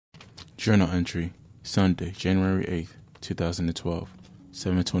Journal entry, Sunday, January 8th, 2012,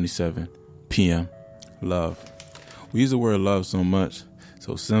 7:27 p.m. Love. We use the word love so much,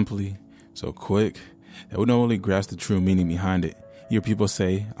 so simply, so quick, that we don't really grasp the true meaning behind it. You hear people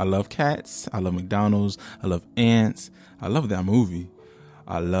say, I love cats, I love McDonald's, I love ants, I love that movie,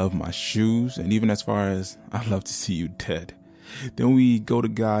 I love my shoes, and even as far as, I love to see you dead. Then we go to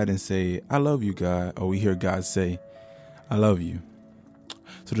God and say, I love you, God, or we hear God say, I love you.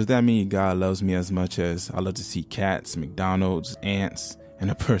 So does that mean God loves me as much as I love to see cats, McDonald's, ants,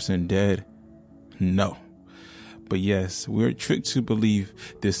 and a person dead? No. But yes, we're tricked to believe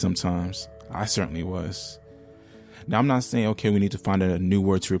this sometimes. I certainly was. Now, I'm not saying, okay, we need to find a new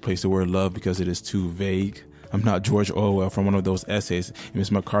word to replace the word love because it is too vague. I'm not George Orwell from one of those essays in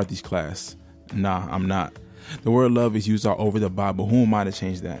Miss McCarthy's class. Nah, I'm not. The word love is used all over the Bible. Who am I to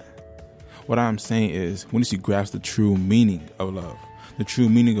change that? What I'm saying is, we need to grasp the true meaning of love. The true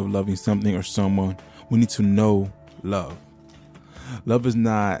meaning of loving something or someone. We need to know love. Love is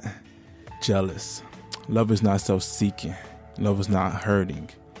not jealous. Love is not self-seeking. Love is not hurting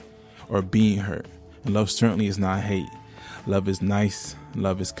or being hurt. And love certainly is not hate. Love is nice.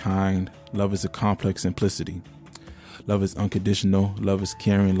 Love is kind. Love is a complex simplicity. Love is unconditional. Love is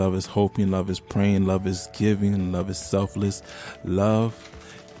caring. Love is hoping. Love is praying. Love is giving. Love is selfless. Love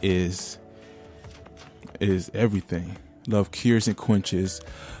is everything. Love cures and quenches.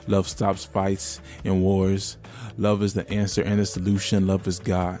 Love stops fights and wars. Love is the answer and the solution. Love is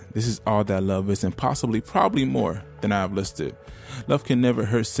God. This is all that love is, and probably more than I have listed. Love can never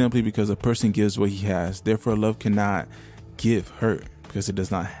hurt simply because a person gives what he has. Therefore, love cannot give hurt because it does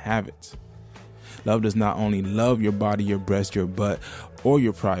not have it. Love does not only love your body, your breast, your butt, or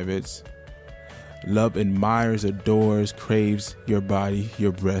your privates. Love admires, adores, craves your body,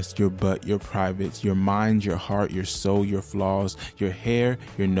 your breast, your butt, your privates, your mind, your heart, your soul, your flaws, your hair,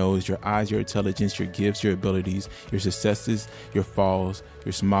 your nose, your eyes, your intelligence, your gifts, your abilities, your successes, your falls,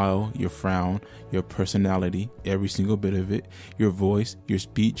 your smile, your frown, your personality, every single bit of it, your voice, your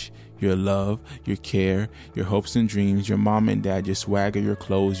speech, your love, your care, your hopes and dreams, your mom and dad, your swagger, your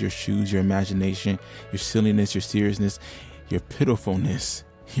clothes, your shoes, your imagination, your silliness, your seriousness, your pitifulness,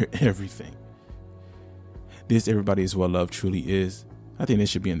 your everything. This, everybody, is what love truly is. I think this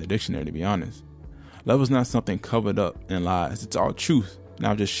should be in the dictionary, to be honest. Love is not something covered up in lies. It's all truth.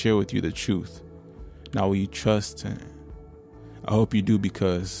 Now I'll just share with you the truth. Now will you trust? I hope you do,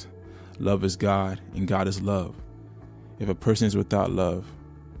 because love is God and God is love. If a person is without love,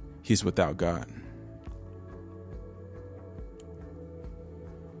 he's without God.